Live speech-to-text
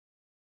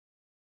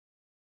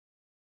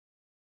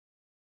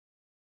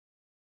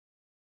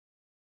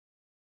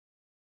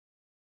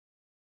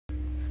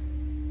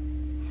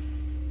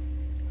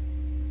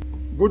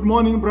Good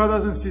morning,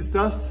 brothers and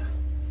sisters.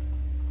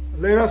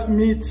 Let us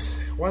meet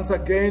once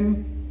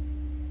again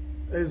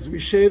as we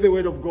share the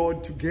word of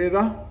God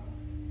together.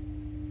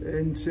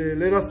 And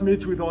let us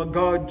meet with our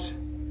God,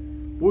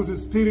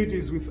 whose Spirit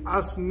is with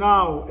us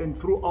now and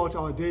throughout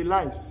our daily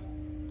lives.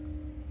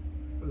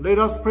 Let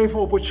us pray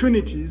for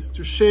opportunities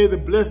to share the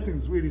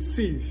blessings we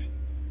receive,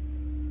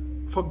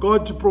 for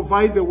God to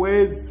provide the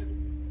words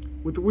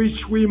with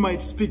which we might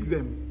speak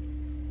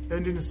them,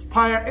 and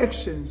inspire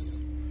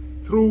actions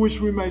through which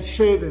we might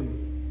share them,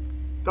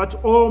 that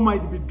all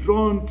might be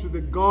drawn to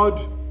the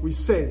God we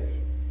serve.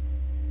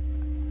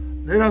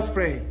 Let us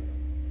pray.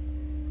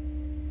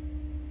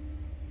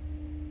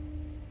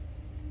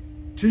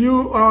 To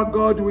you, our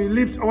God, we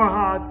lift our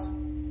hearts.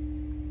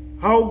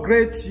 How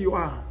great you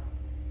are.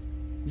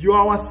 You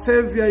are our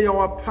Savior, you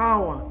are our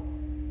power,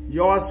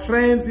 you are our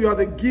strength, you are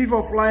the giver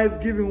of life,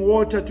 giving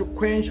water to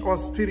quench our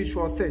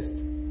spiritual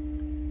thirst.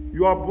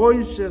 You are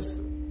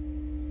boisterous,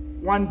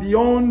 one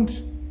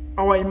beyond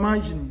our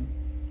imagining.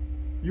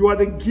 You are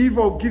the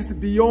giver of gifts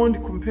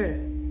beyond compare.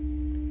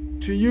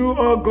 To you,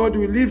 O God,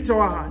 we lift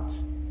our heart,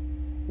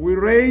 we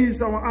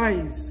raise our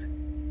eyes,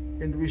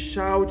 and we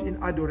shout in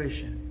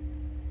adoration.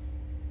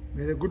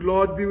 May the good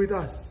Lord be with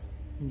us.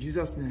 In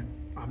Jesus' name,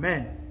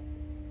 amen.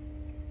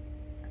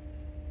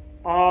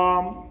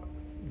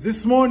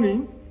 This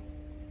morning,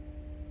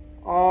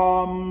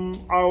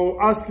 I'll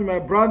ask my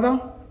brother,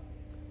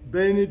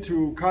 Benny,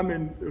 to come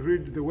and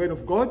read the word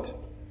of God,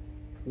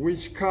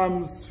 which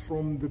comes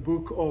from the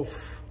book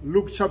of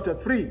Luke chapter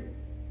 3,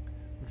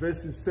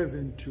 verses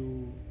 7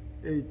 to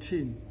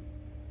 18.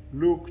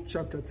 Luke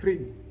chapter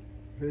 3,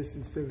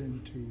 verses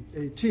 7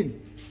 to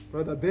 18.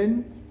 Brother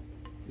Ben,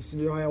 it's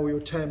now your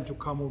time to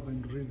come over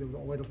and read the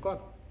word of God.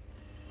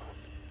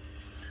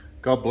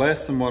 God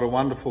bless, and what a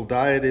wonderful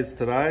day it is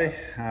today.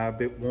 A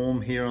bit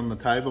warm here on the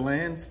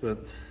tablelands,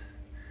 but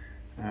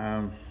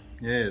yeah,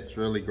 it's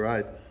really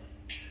great.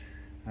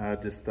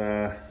 Just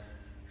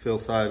feel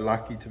so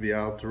lucky to be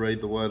able to read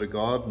the Word of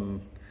God,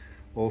 and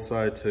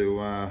also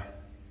to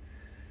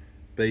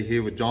be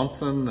here with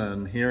Johnson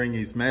and hearing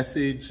his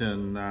message,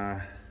 and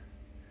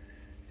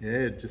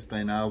yeah, just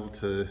being able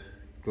to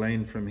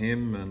glean from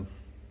him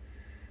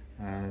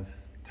and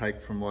take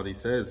from what he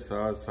says.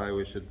 So I'd say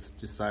we should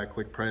just say a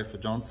quick prayer for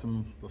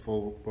Johnson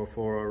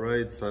before I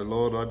read. So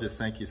Lord, I just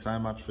thank you so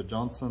much for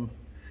Johnson.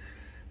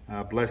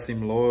 Bless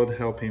him, Lord.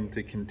 Help him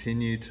to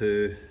continue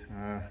to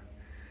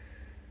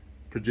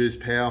produce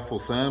powerful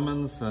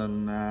sermons,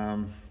 and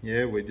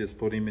yeah, we just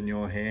put him in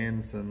your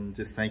hands, and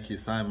just thank you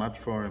so much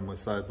for him. We're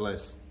so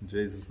blessed. In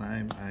Jesus'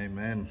 name,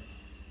 amen.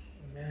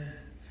 Amen.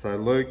 So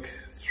Luke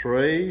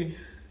 3,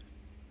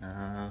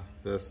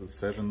 verses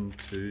 7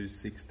 to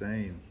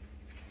 16.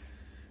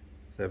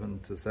 7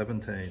 to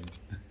 17.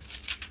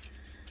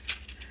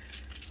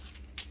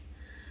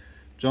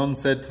 John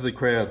said to the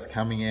crowds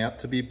coming out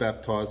to be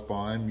baptized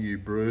by him, "You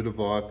brood of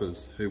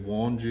vipers, who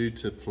warned you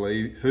to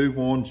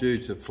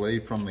flee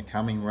from the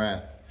coming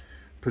wrath?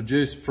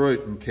 Produce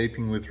fruit in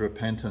keeping with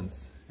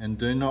repentance, and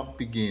do not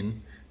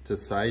begin to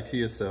say to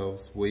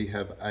yourselves, 'We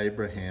have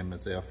Abraham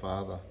as our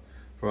father.'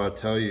 For I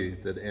tell you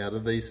that out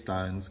of these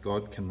stones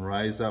God can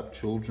raise up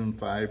children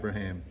for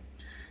Abraham.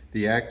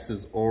 The axe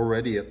is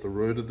already at the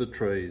root of the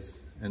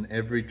trees, and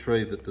every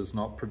tree that does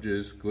not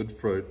produce good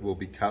fruit will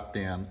be cut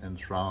down and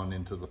thrown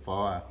into the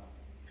fire."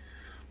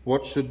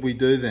 "What should we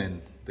do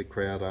then?" the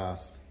crowd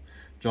asked.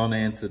 John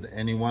answered,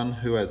 "Anyone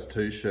who has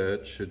 2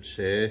 shirts should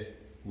share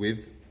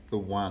with the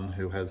one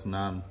who has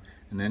none,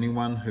 and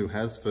anyone who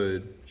has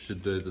food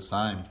should do the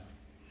same."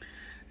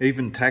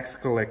 Even tax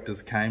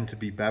collectors came to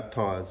be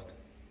baptized.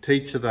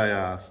 "Teacher," they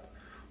asked,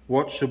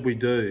 "what should we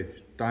do?"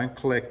 "Don't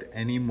collect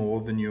any more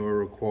than you are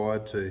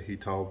required to," he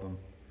told them.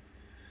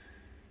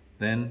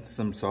 Then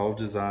some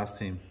soldiers asked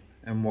him,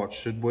 "And what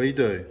should we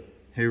do?"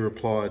 He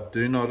replied,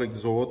 "Do not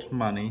extort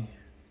money,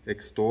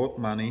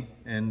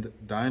 and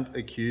don't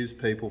accuse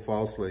people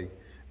falsely.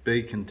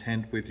 Be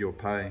content with your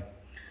pay."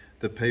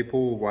 The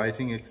people were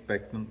waiting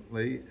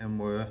expectantly and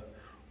were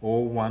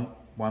all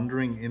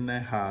wondering in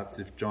their hearts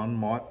if John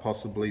might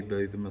possibly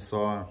be the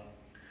Messiah.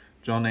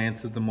 John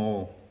answered them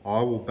all,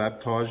 "I will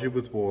baptize you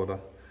with water,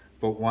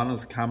 but one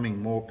is coming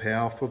more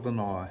powerful than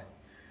I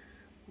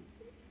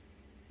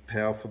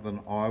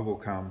will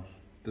come,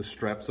 the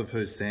straps of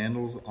whose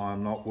sandals I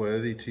am not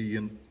worthy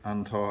to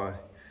untie.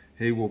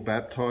 He will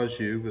baptize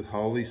you with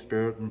Holy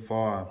Spirit and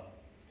fire.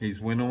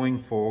 His winnowing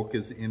fork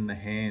is in the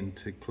hand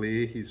to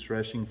clear his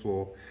threshing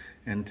floor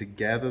and to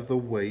gather the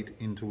wheat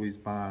into his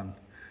barn,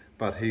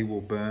 but he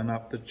will burn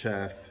up the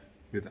chaff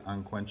with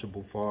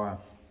unquenchable fire."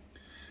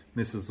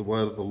 This is the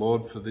word of the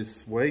Lord for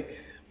this week.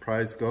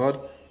 Praise God.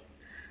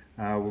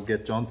 We'll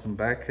get Johnson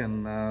back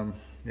and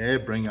yeah,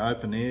 bring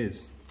open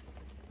ears.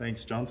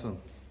 Thanks, Johnson.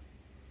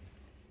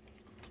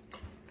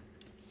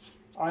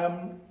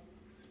 I'm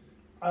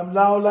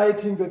now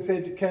lighting the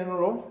 3rd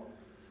candle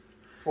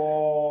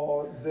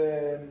for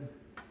the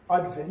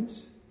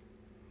Advent,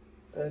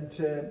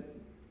 and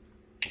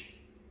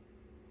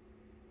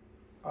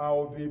I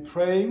will be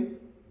praying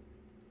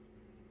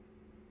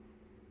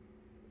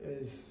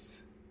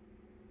as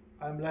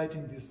I'm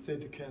lighting this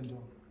third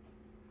candle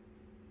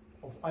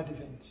of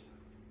Advent,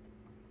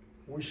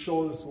 which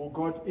shows who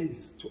God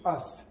is to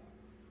us.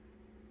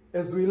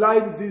 As we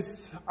light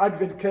this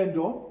Advent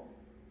candle,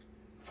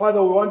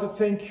 Father, we want to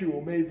thank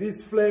you. May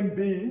this flame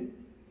be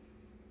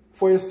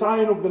for a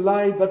sign of the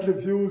light that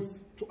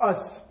reveals to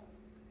us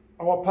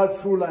our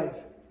path through life,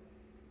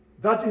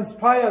 that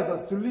inspires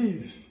us to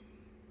live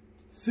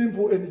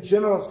simple and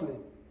generously,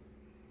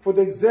 for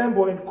the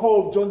example and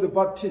call of John the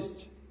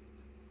Baptist,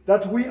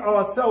 that we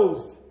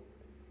ourselves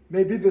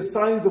may be the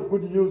signs of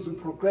good news we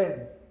proclaim.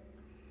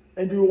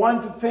 And we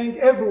want to thank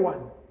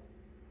everyone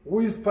who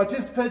is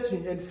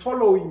participating and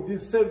following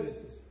these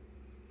services,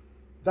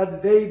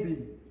 that they be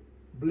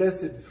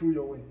blessed through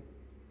your way.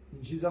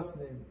 In Jesus'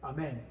 name,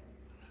 amen.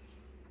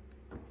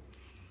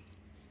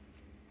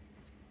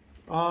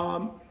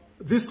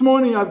 This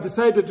morning I've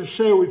decided to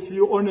share with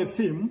you on a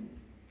theme,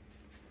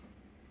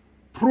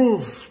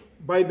 prove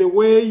by the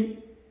way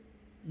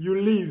you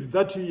live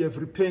that you have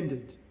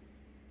repented.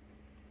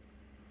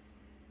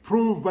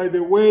 Prove by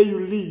the way you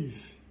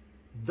live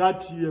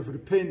that you have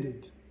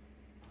repented.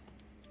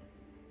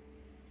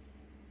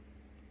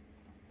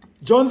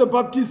 John the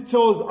Baptist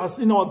tells us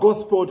in our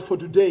gospel for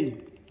today,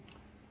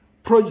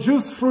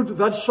 produce fruit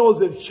that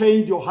shows have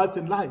changed your hearts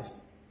and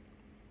lives.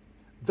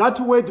 That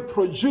word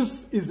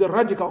produce is a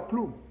radical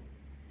clue.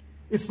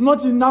 It's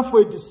not enough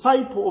for a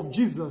disciple of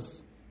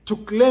Jesus to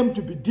claim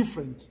to be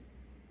different.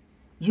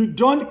 You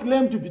don't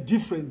claim to be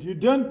different. You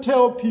don't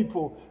tell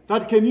people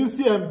that, can you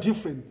see I'm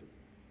different?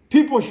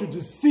 People should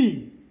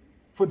see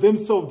for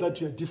themselves that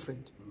you are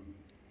different.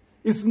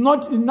 It's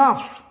not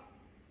enough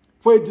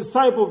for a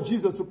disciple of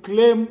Jesus to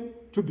claim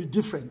to be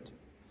different.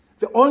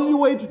 The only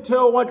way to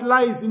tell what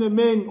lies in a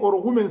man or a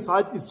woman's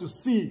heart is to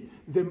see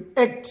them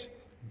act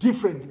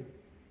differently.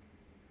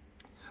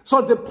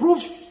 So the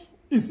proof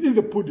is in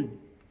the pudding.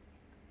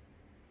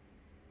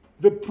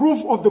 The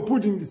proof of the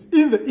pudding is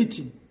in the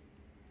eating,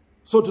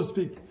 so to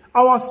speak.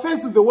 Our face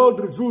to the world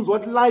reveals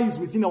what lies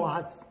within our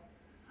hearts.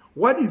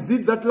 What is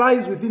it that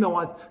lies within our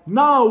hearts?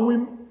 Now,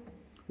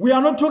 we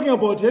are not talking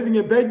about having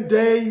a bad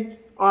day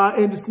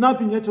and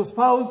snapping at your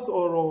spouse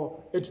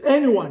or at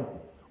anyone,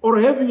 or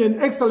having an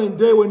excellent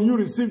day when you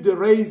received a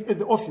raise at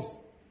the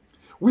office.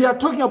 We are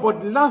talking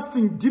about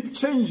lasting deep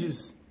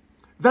changes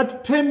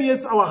that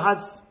permeates our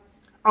hearts,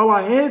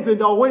 our heads,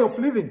 and our way of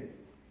living.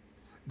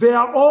 They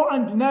are all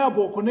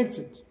undeniable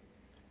connected,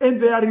 and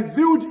they are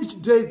revealed each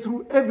day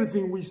through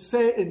everything we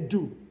say and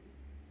do.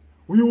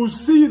 We will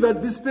see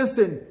that this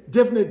person,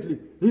 definitely,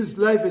 his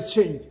life has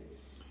changed.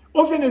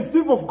 Often as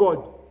people of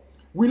God,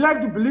 we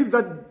like to believe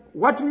that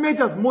what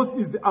matters most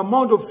is the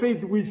amount of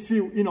faith we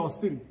feel in our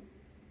spirit.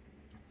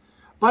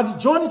 But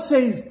John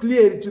says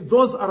clearly to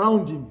those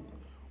around him,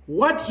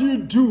 what you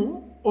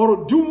do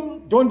or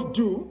don't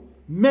do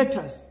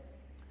matters.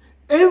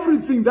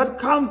 Everything that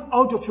comes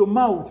out of your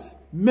mouth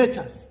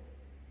matters.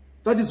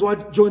 That is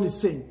what John is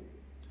saying.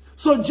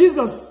 So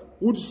Jesus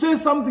would say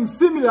something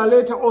similar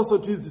later also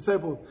to his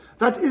disciples.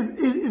 That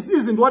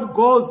isn't what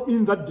goes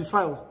in that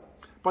defiles,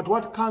 but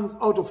what comes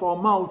out of our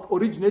mouth,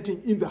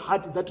 originating in the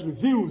heart, that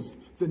reveals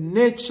the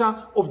nature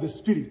of the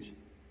Spirit.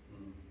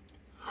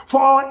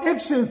 For our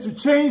actions to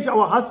change,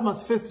 our hearts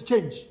must first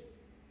change.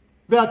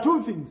 There are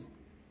two things.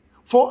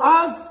 For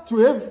us to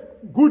have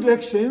good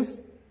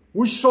actions,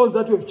 which shows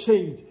that we have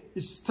changed,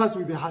 it starts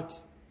with the heart.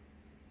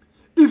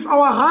 If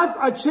our hearts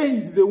are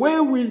changed, the way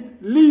we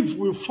live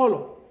will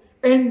follow.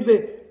 And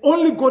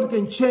only God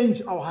can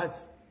change our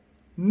hearts.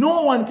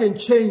 No one can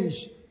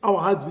change our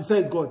hearts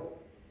besides God.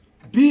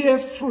 Bear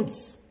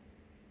fruits,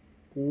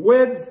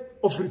 words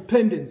of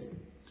repentance.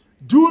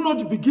 Do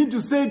not begin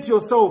to say to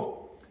yourself,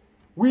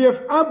 we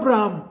have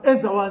Abraham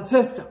as our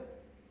ancestor.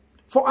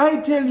 For I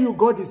tell you,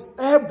 God is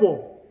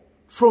able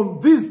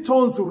from these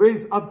stones to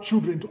raise up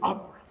children to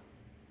Abraham.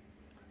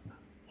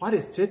 What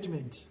a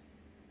statement.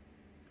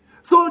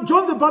 So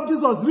John the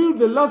Baptist was really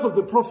the last of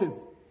the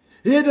prophets.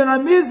 He had an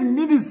amazing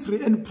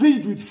ministry and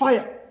preached with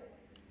fire.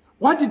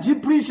 What did he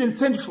preach and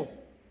stand for?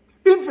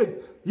 In fact,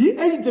 he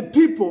urged the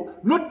people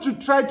not to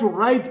try to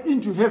ride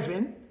into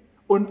heaven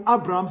on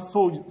Abraham's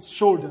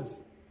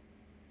shoulders,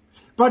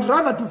 but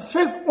rather to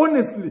face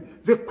honestly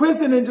the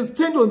question and to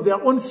stand on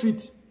their own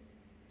feet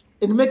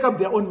and make up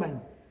their own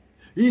minds.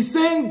 He's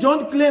saying,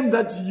 don't claim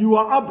that you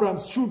are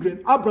Abraham's children,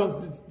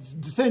 Abraham's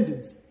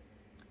descendants.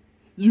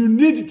 You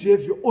need to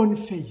have your own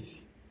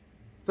faith.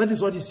 That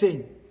is what he's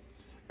saying.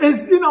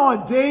 As in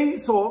our day,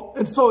 so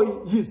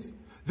is,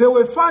 there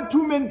were far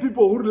too many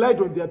people who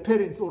relied on their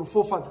parents or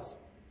forefathers,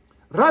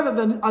 rather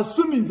than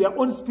assuming their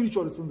own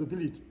spiritual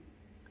responsibility.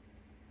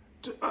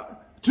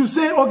 To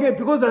say, okay,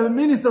 because I'm a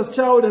minister's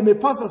child, I'm a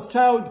pastor's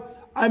child,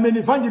 I'm an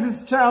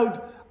evangelist's child,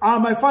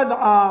 my father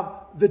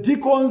are the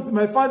deacons,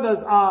 my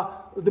parents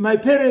are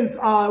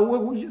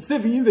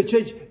serving in the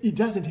church, it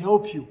doesn't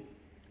help you.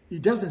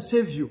 It doesn't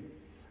save you.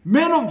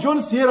 Men of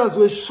John's hearers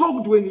were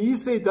shocked when he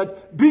said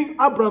that being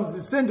Abraham's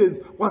descendants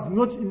was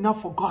not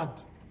enough for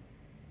God.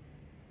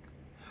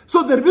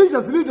 So the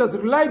religious leaders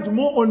relied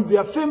more on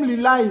their family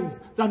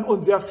lines than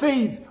on their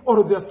faith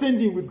or their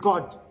standing with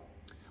God.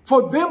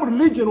 For them,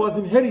 religion was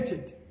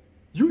inherited.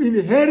 You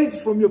inherit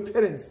from your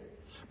parents.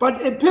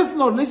 But a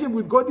personal relationship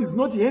with God is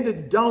not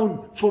handed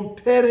down from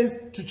parents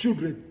to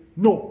children.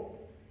 No.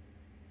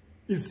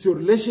 It's your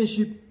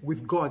relationship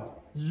with God.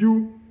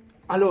 You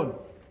alone.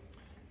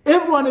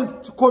 Everyone is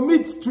to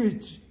commit to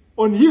it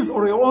on his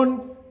or her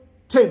own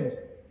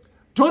terms.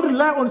 Don't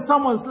rely on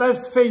someone's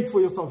life's faith for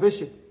your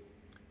salvation.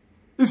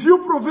 If you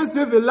profess to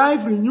have a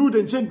life renewed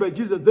and changed by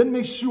Jesus, then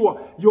make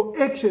sure your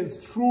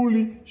actions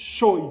truly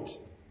show it.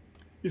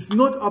 It's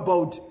not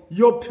about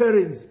your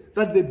parents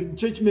that they've been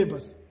church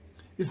members.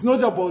 It's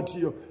not about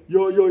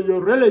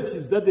your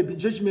relatives that they've been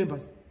church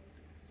members.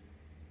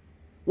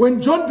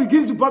 When John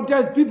begins to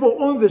baptize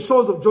people on the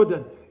shores of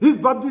Jordan, his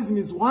baptism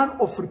is one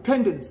of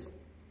repentance,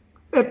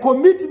 a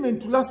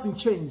commitment to lasting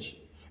change,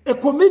 a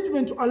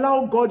commitment to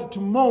allow God to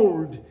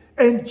mold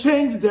and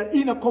change the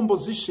inner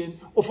composition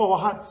of our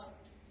hearts,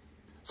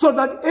 so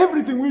that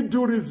everything we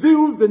do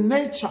reveals the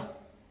nature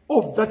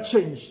of that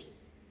change.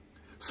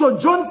 So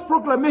John's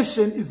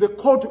proclamation is a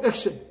call to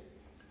action,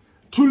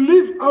 to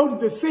live out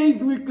the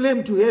faith we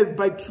claim to have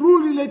by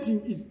truly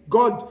letting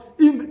God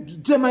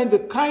determine the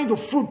kind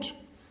of fruit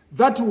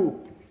that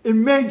will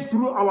emerge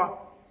through our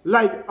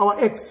life, our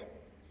acts.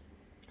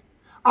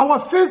 Our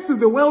face to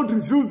the world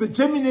reveals the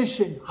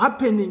germination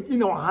happening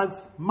in our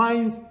hearts,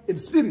 minds, and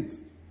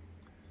spirits.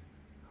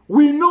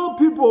 We know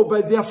people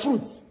by their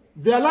fruits,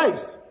 their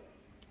lives.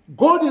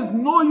 God has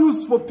no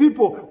use for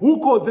people who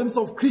call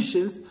themselves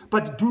Christians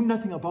but do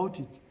nothing about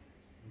it.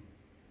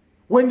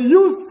 When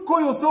you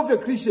call yourself a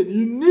Christian,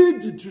 you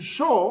need to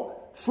show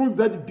fruits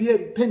that bear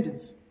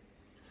repentance.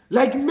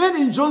 Like men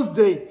in John's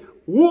day,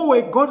 who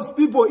were God's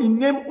people in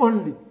name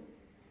only.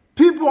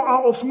 People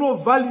are of no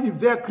value if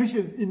they are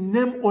Christians in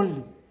name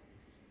only.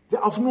 They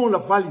are of no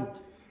value.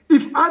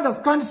 If others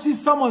can't see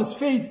someone's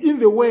faith in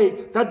the way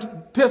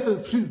that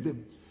person treats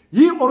them,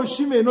 he or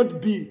she may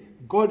not be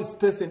God's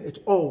person at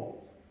all.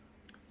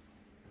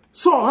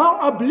 So how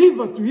are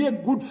believers to bear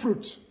good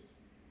fruit?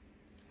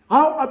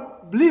 How are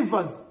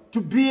believers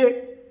to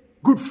bear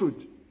good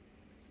fruit?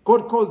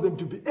 God calls them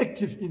to be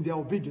active in their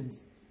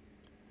obedience.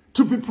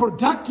 To be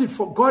productive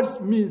for God's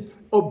means,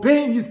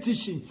 obeying his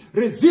teaching,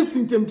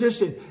 resisting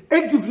temptation,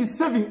 actively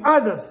serving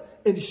others,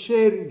 and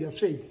sharing their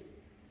faith.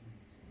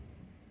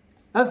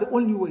 That's the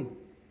only way.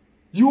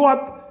 You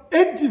are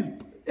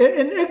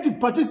an active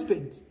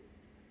participant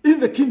in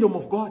the kingdom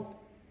of God.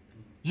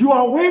 You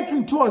are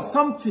working towards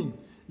something.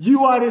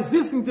 You are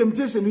resisting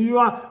temptation. You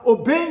are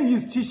obeying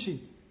his teaching.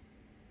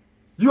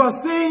 You are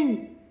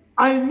saying,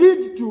 I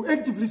need to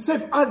actively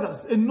serve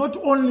others and not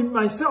only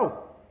myself.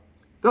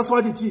 That's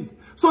what it is.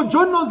 So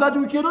John knows that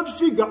we cannot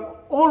figure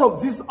all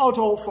of this out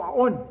of our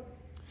own.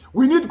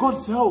 We need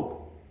God's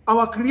help,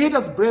 our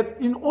Creator's breath,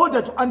 in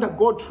order to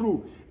undergo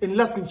true and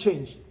lasting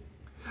change.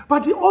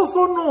 But he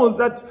also knows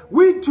that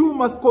we too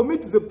must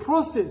commit to the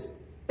process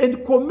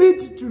and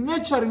commit to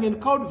nurturing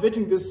and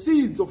cultivating the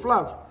seeds of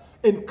love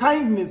and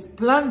kindness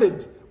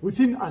planted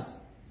within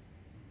us.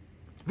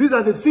 These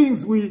are the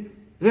things we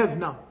have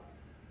now.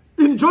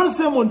 In John's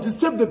sermon,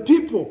 disturbed the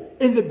people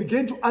and they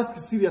began to ask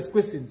serious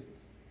questions.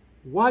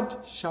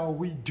 What shall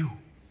we do?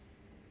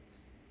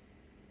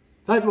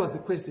 That was the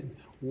question.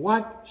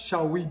 What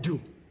shall we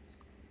do?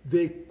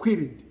 They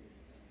queried.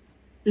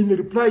 In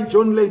reply,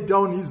 John laid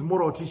down his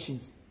moral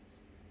teachings.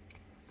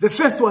 The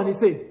first one, he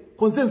said,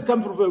 concerns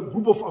come from a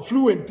group of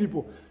affluent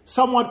people,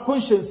 somewhat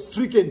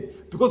conscience-stricken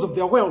because of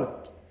their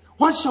wealth.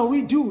 What shall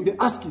we do? They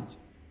ask it.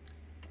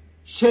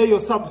 Share your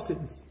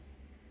substance.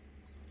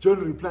 John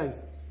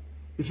replies,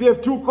 if you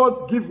have 2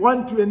 coats, give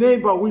one to a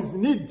neighbor who is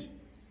in need.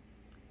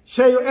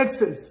 Share your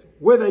excess,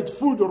 whether it's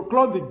food or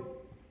clothing.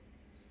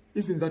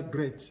 Isn't that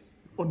great?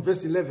 On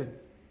verse 11.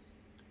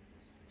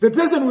 The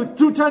person with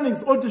 2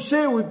 turnings ought to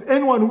share with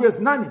anyone who has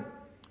none.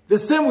 The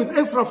same with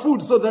extra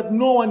food so that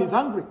no one is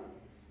hungry.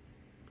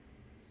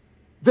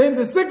 Then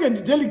the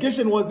second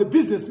delegation was the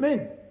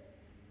businessmen.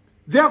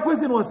 Their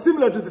question was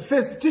similar to the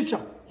first. Teacher,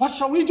 what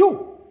shall we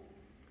do?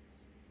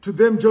 To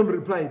them, John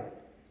replied,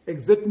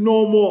 exact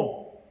no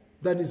more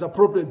than is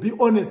appropriate. Be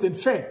honest and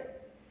fair.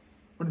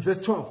 On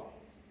verse 12.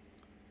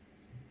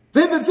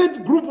 Then the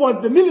third group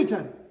was the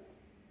military.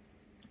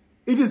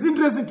 It is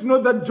interesting to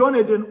note that John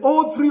had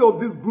all 3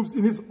 of these groups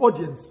in his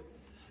audience.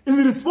 In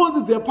the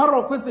responses, their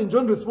parallel question,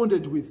 John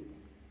responded with,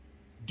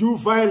 do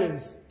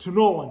violence to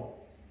no one.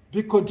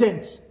 Be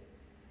content.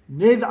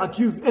 Neither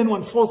accuse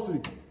anyone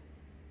falsely.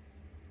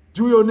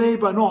 Do your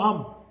neighbor no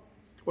harm.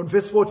 On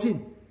verse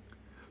 14.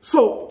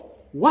 So,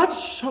 what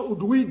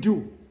should we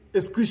do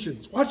as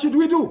Christians? What should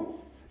we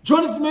do?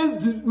 John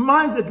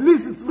demands at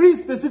least 3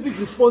 specific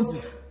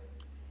responses.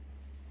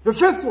 The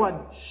first one,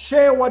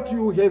 share what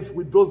you have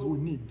with those who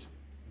need.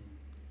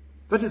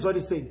 That is what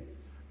he's saying.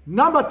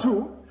 Number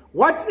 2,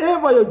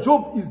 whatever your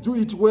job is, do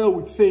it well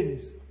with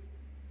fairness.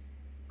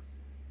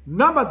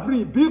 Number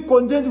 3, be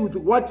content with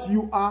what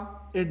you are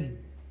earning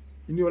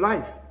in your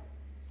life.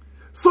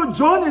 So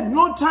John had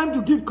no time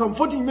to give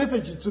comforting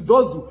messages to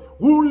those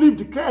who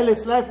lived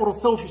careless life or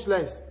selfish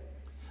lives.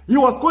 He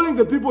was calling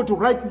the people to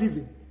right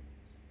living.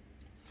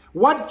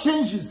 What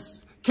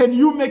changes can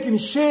you make in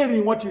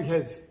sharing what you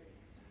have?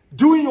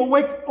 Doing your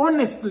work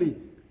honestly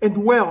and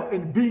well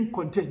and being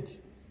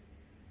content.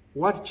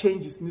 What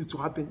changes needs to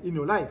happen in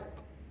your life?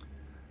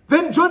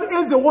 Then John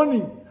ends a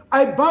warning.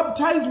 I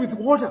baptize with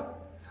water,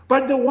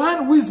 but the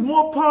one who is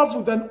more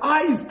powerful than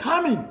I is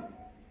coming.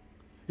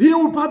 He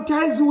will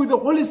baptize you with the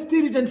Holy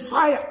Spirit and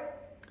fire.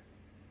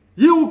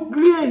 He will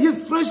clear his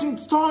threshing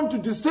stone to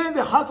discern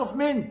the hearts of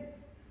men.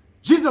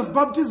 Jesus'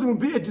 baptism will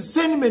be a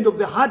discernment of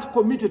the heart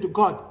committed to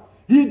God.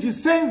 He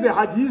discerns the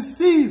heart. He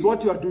sees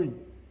what you are doing.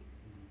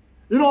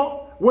 You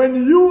know, when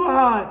you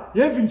are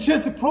having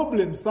chest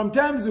problems,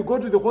 sometimes you go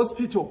to the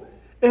hospital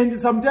and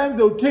sometimes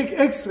they'll take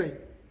x-ray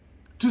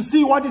to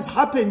see what is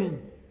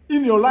happening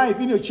in your life,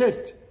 in your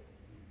chest.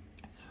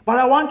 But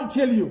I want to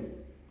tell you,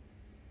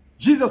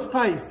 Jesus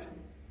Christ,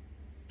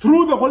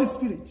 through the Holy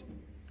Spirit,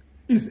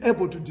 is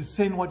able to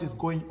discern what is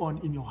going on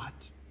in your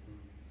heart.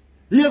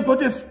 He has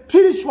got a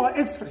spiritual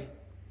x-ray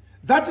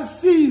that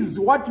sees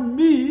what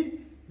me,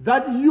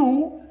 that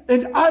you,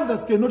 and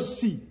others cannot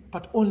see,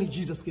 but only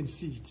Jesus can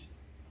see it.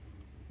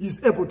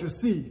 He's able to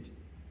see it.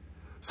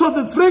 So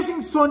the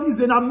threshing stone is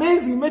an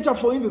amazing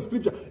metaphor in the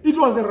scripture. It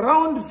was a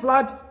round,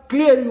 flat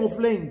clearing of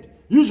land,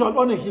 usually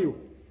on a hill,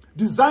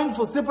 designed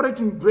for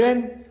separating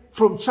grain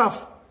from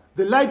chaff,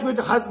 the lightweight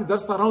husks that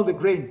surround the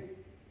grain.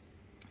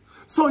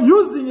 So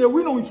using a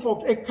winnowing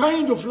fork, a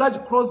kind of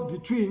large cross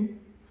between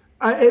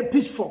a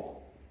pitchfork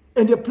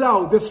and a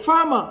plow, the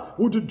farmer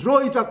would draw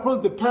it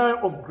across the pile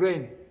of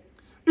grain.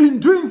 In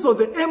doing so,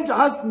 the empty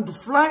husk would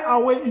fly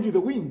away into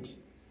the wind.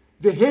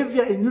 The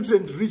heavier and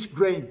nutrient-rich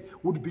grain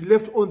would be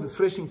left on the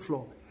threshing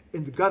floor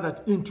and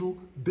gathered into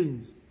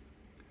bins.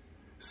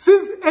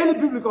 Since early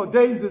biblical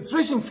days, the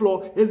threshing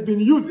floor has been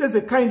used as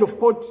a kind of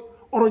court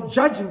or a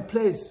judging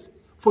place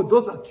for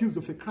those accused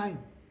of a crime.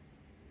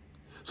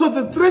 So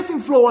the threshing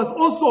floor was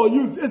also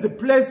used as a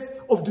place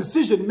of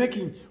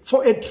decision-making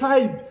for a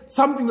tribe,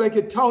 something like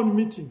a town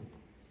meeting.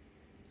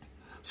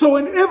 So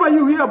whenever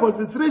you hear about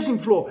the threshing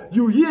floor,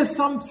 you hear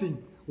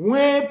something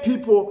where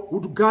people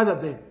would gather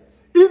there.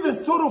 In the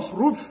story of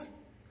Ruth,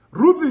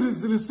 Ruth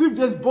is received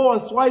as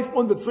Boaz's wife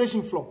on the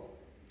threshing floor,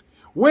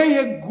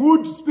 where a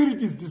good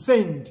spirit is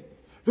discerned.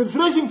 The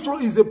threshing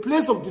floor is a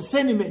place of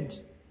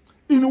discernment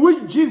in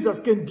which Jesus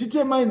can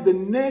determine the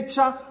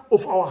nature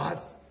of our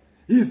hearts.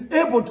 He is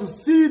able to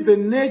see the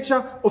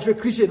nature of a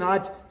Christian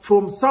heart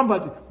from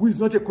somebody who is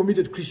not a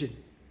committed Christian.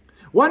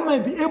 One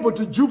might be able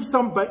to dupe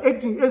some by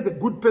acting as a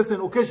good person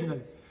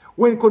occasionally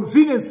when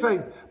convenience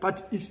strikes,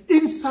 but if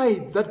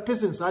inside that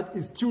person's heart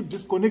is still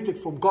disconnected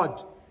from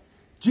God,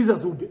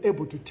 Jesus will be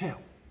able to tell.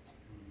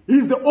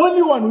 He's the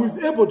only one who is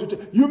able to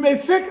tell. You may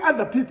fake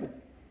other people,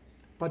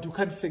 but you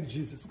can't fake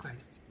Jesus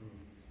Christ.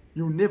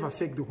 You never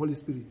fake the Holy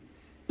Spirit.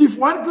 If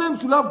one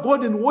claims to love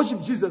God and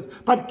worship Jesus,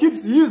 but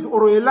keeps his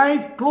or her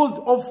life closed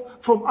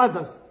off from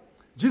others,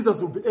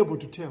 Jesus will be able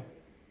to tell.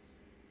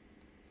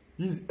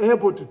 He's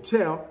able to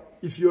tell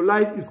if your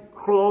life is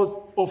closed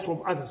off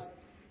from others.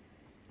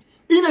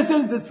 In a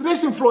sense, the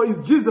threshing floor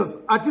is Jesus'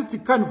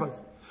 artistic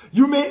canvas.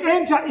 You may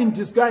enter in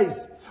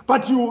disguise,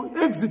 but you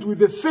exit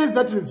with a face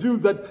that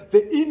reveals that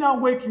the inner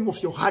working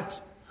of your heart.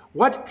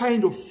 What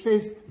kind of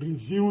face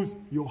reveals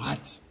your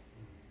heart?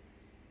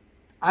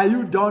 Are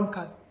you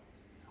downcast?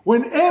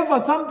 Whenever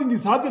something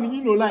is happening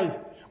in your life,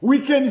 we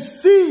can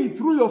see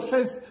through your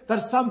face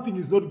that something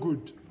is not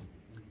good.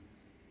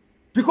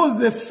 Because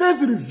the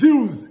face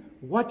reveals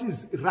what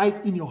is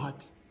right in your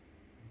heart.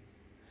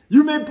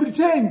 You may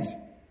pretend,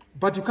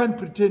 but you can't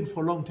pretend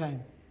for a long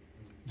time.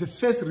 The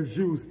face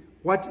reveals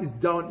what is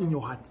down in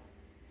your heart.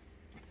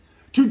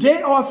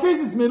 Today, our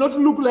faces may not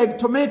look like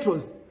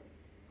tomatoes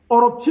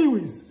or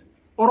kiwis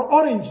or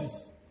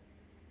oranges,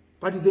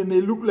 but they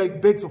may look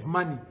like bags of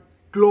money,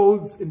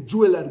 clothes and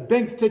jewelry,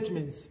 bank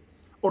statements,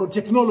 or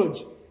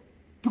technology.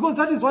 Because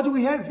that is what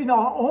we have in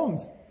our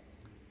homes.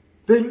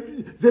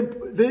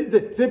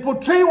 They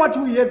portray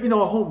what we have in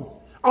our homes.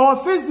 Our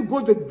face to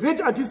God, the great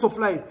artists of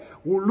life,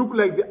 will look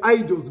like the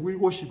idols we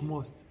worship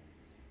most.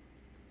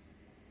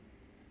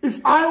 If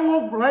I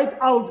walk right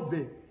out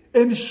there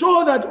and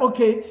show that,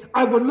 okay,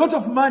 I've got a lot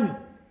of money,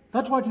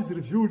 that's what is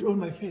revealed on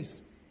my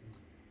face.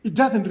 It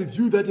doesn't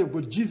reveal that you've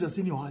got Jesus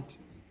in your heart.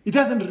 It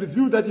doesn't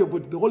reveal that you've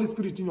got the Holy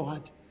Spirit in your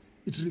heart.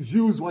 It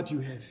reveals what you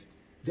have,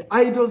 the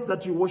idols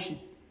that you worship.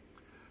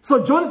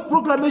 So John's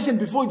proclamation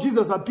before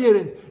Jesus'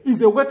 appearance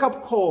is a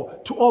wake-up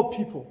call to all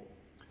people.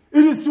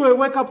 It is still a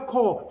wake-up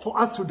call for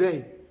us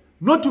today,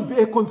 not to be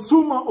a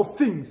consumer of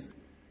things,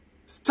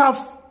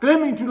 stuff,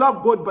 claiming to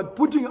love God, but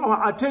putting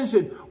our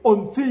attention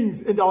on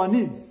things and our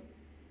needs.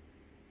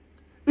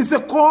 It's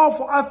a call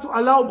for us to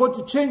allow God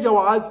to change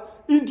our hearts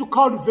into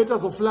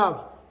cultivators of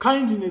love,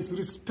 kindness,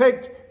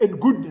 respect,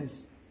 and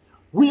goodness.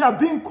 We are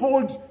being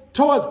called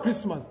towards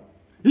Christmas.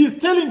 He's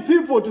telling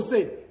people to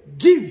say,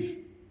 give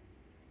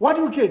what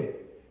you can.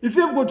 If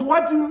you've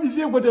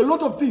got a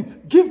lot of things,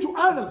 give to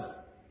others.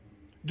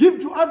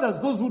 Give to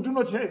others, those who do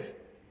not have.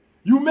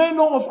 You may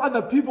know of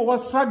other people who are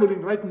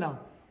struggling right now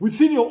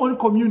within your own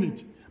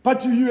community,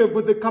 but you have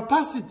got the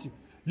capacity,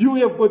 you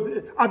have got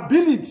the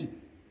ability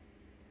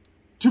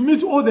to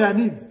meet all their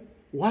needs,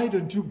 why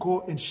don't you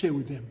go and share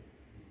with them?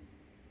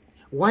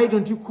 Why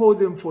don't you call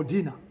them for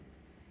dinner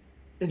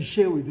and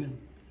share with them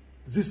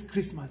this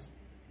Christmas?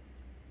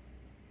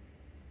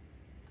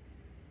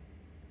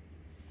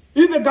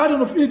 In the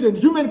Garden of Eden,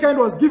 humankind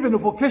was given a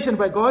vocation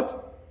by God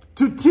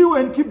to till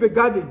and keep the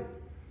garden,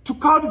 to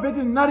cultivate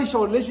and nourish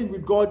our relationship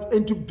with God,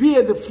 and to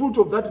bear the fruit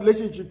of that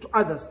relationship to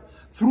others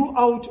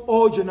throughout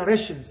all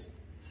generations.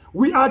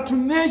 We are to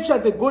nurture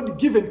the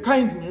God-given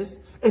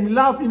kindness and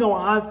love in our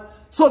hearts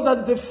so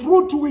that the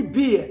fruit we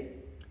bear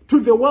to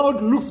the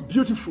world looks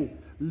beautiful,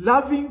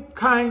 loving,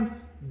 kind,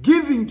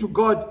 giving to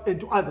God and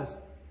to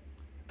others.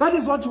 That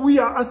is what we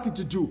are asked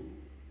to do,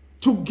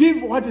 to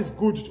give what is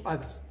good to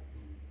others.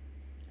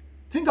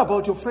 Think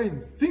about your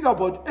friends. Think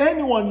about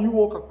anyone you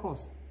walk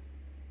across,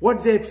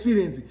 what they're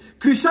experiencing.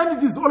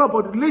 Christianity is all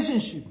about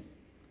relationship.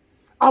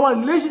 Our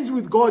relationship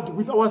with God,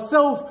 with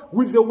ourselves,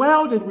 with the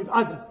world, and with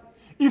others.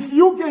 If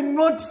you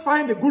cannot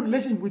find a good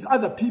relationship with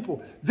other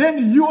people,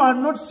 then you are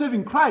not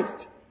serving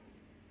Christ.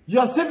 You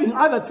are serving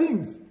other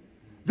things.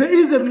 There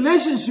is a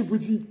relationship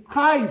with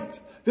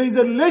Christ. There is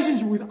a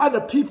relationship with other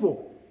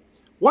people.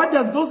 What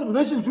does those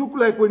relationships look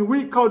like when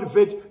we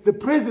cultivate the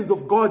presence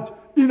of God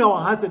in our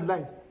hearts and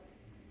lives?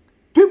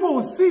 People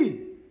will see,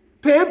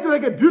 perhaps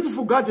like a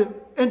beautiful garden,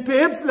 and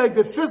perhaps like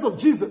the face of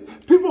Jesus.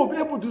 People will be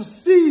able to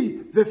see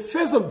the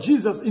face of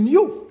Jesus in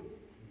you,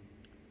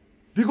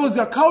 because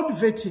you are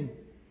cultivating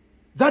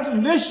that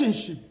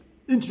relationship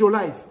into your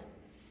life.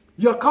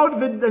 You are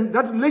cultivating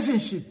that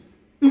relationship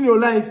in your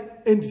life,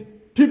 and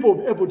people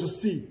will be able to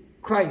see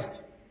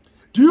Christ.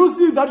 Do you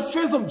see that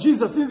face of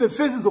Jesus in the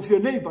faces of your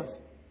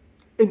neighbors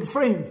and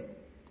friends?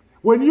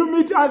 When you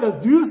meet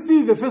others, do you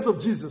see the face of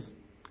Jesus?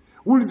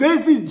 Will they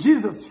see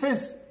Jesus'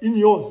 face in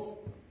yours?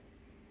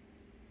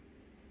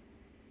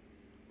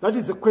 That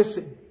is the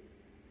question.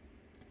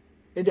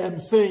 And I'm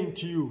saying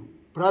to you,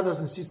 brothers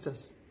and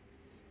sisters,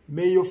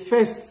 may your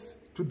face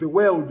to the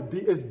world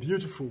be as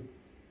beautiful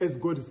as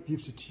God has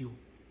gifted to you.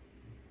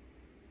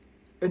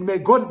 And may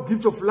God's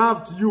gift of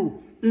love to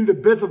you in the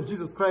birth of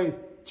Jesus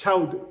Christ,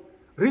 child,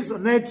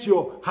 resonate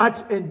your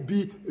heart and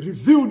be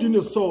revealed in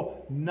your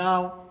soul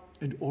now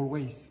and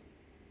always.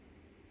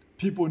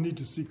 People need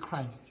to see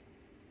Christ.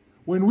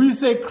 When we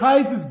say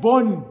Christ is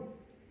born,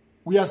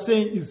 we are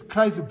saying, is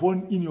Christ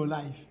born in your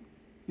life?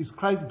 Is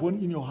Christ born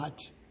in your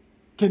heart?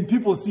 Can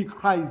people see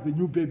Christ, the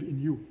new baby in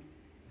you?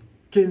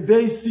 Can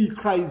they see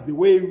Christ, the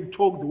way you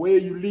talk, the way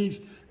you live,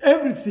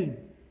 everything?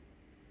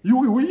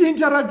 We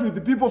interact with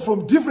the people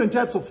from different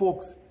types of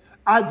folks.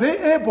 Are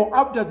they able,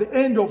 after the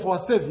end of our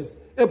service,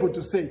 able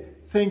to say,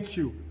 thank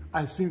you,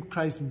 I've seen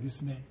Christ in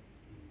this man.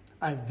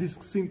 I've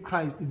seen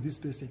Christ in this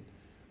person.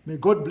 May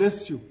God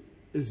bless you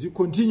as you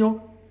continue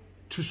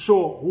to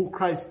show who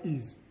Christ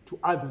is to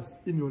others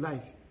in your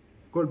life.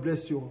 God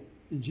bless you all.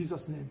 In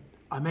Jesus' name,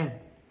 amen.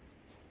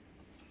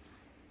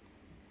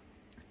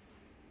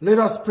 Let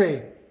us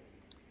pray.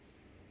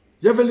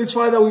 Heavenly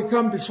Father, we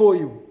come before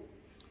you.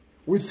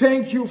 We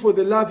thank you for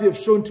the love you have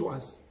shown to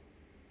us.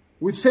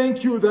 We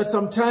thank you that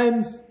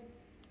sometimes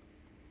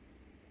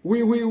we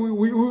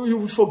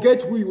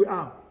forget who we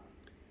are.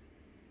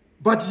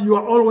 But you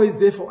are always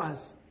there for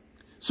us.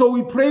 So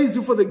we praise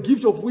you for the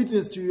gift of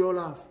witness to your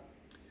love.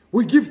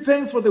 We give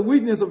thanks for the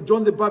witness of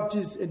John the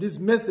Baptist and his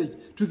message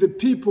to the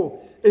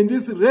people and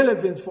his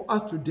relevance for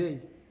us today.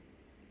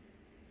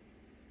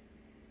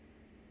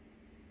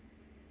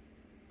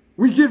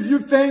 We give you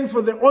thanks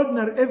for the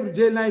ordinary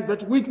everyday life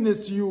that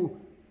witness to you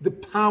the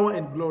power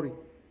and glory.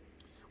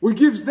 We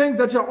give thanks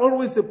that you are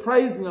always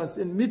surprising us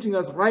and meeting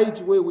us right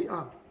where we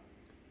are.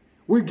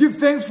 We give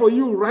thanks for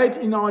you right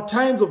in our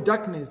times of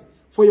darkness,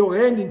 for your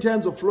hand in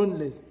times of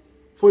loneliness,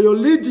 for your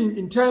leading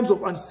in times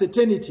of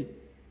uncertainty.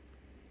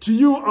 To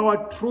you,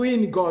 our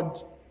true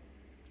God,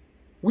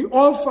 we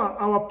offer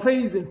our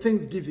praise and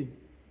thanksgiving.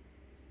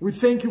 We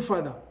thank you,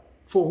 Father,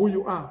 for who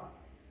you are.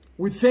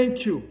 We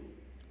thank you.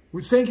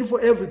 We thank you for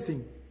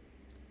everything.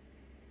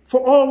 For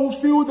all who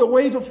feel the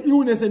weight of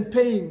illness and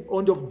pain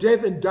and of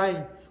death and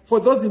dying, for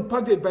those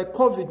impacted by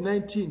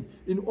COVID-19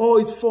 in all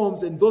its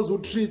forms and those who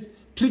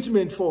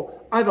treatment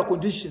for other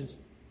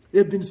conditions. They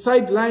have been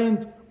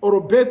sidelined or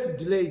at best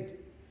delayed.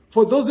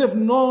 For those who have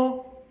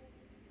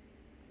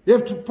they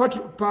have to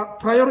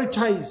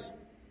prioritize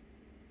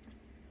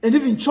and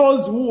even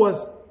chose who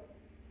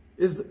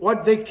is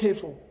what they care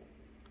for.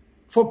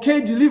 For care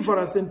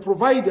deliverers and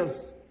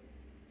providers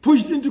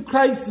pushed into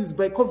crisis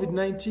by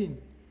COVID-19.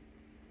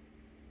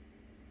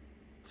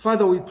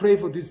 Father, we pray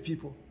for these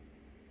people.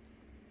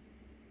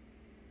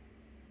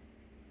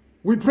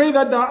 We pray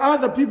that there are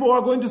other people who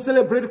are going to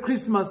celebrate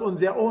Christmas on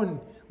their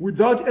own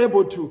without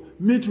able to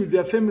meet with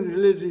their family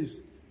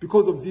relatives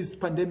because of this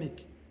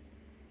pandemic.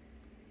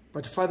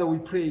 But Father, we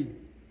pray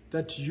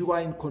that you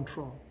are in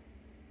control.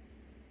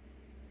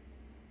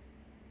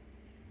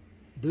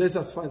 Bless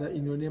us, Father,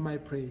 in your name I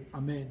pray.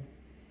 Amen.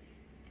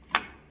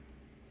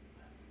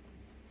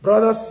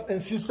 Brothers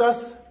and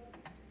sisters,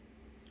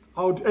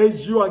 I would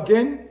urge you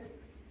again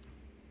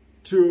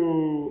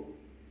to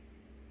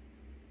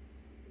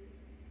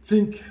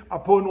think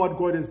upon what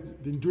God has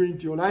been doing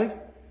to your life.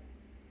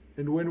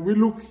 And when we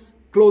look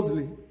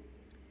closely,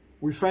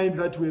 we find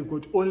that we've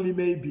got only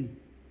maybe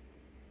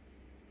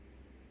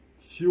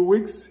few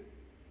weeks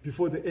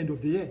before the end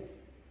of the year.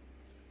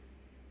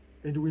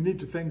 And we need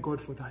to thank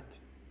God for that.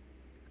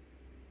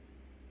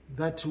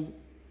 That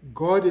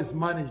God has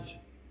managed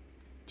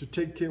to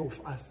take care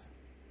of us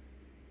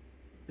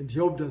and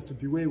helped us to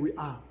be where we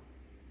are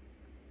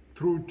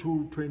through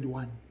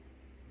 2021.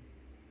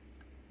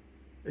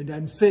 And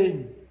I'm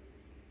saying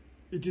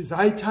it is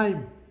high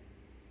time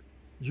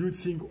you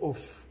think of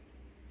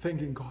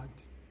thanking God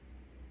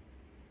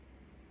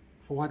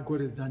for what God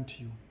has done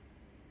to you.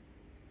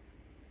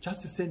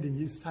 Just sending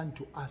his son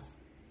to us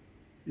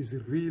is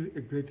really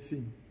a great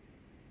thing.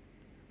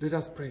 Let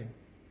us pray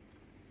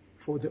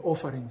for the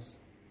offerings.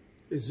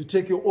 As you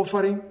take your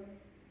offering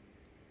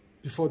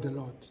before the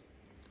Lord.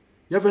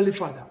 Heavenly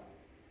Father,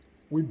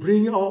 we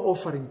bring our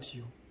offering to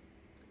you.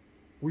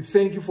 We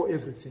thank you for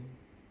everything.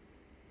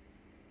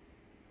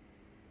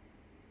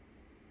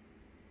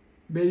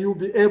 May you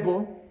be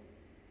able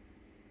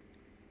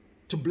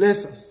to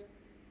bless us,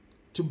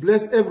 to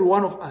bless every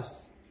one of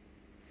us,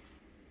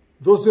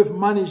 those who have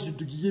managed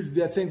to give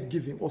their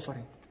thanksgiving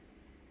offering,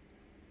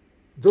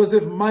 those who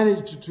have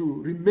managed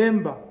to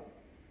remember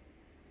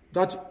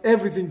that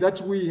everything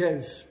that we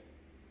have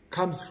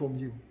comes from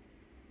you.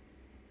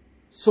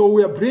 So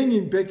we are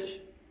bringing back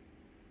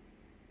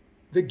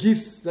the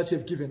gifts that you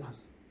have given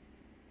us.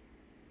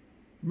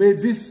 May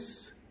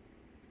this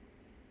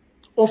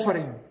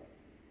offering,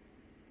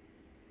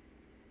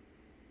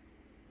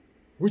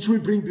 which we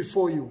bring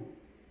before you,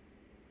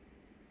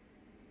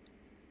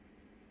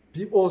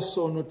 be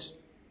also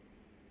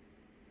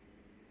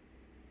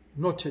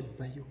noted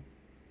by you.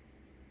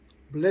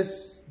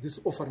 Bless this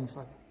offering,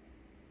 Father.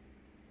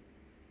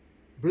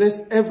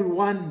 Bless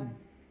everyone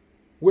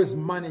who has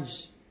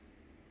managed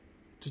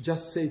to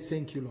just say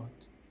thank you, Lord.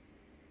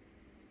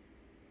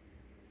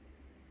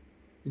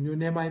 In your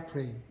name I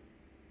pray.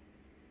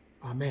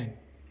 Amen.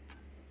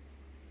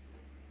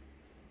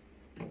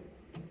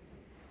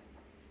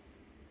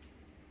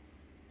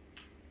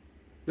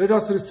 Let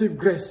us receive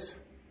grace.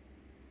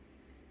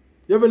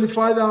 Heavenly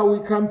Father, we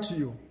come to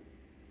you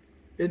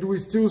and we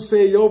still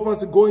say, help us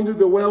to go into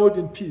the world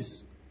in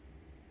peace,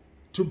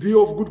 to be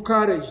of good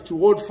courage, to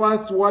hold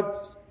fast to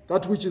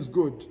that which is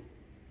good,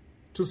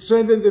 to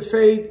strengthen the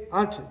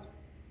faint-hearted,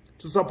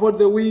 to support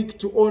the weak,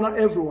 to honor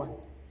everyone,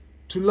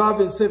 to love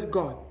and serve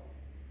God.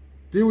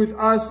 Be with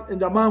us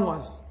and among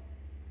us,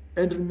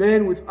 and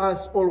remain with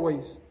us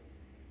always.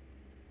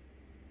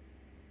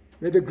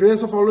 May the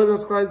grace of our Lord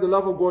Jesus Christ, the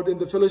love of God, and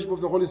the fellowship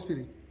of the Holy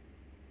Spirit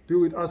be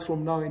with us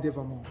from now and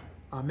evermore.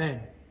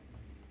 Amen.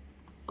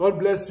 God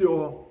bless you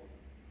all.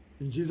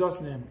 In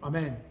Jesus' name,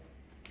 amen.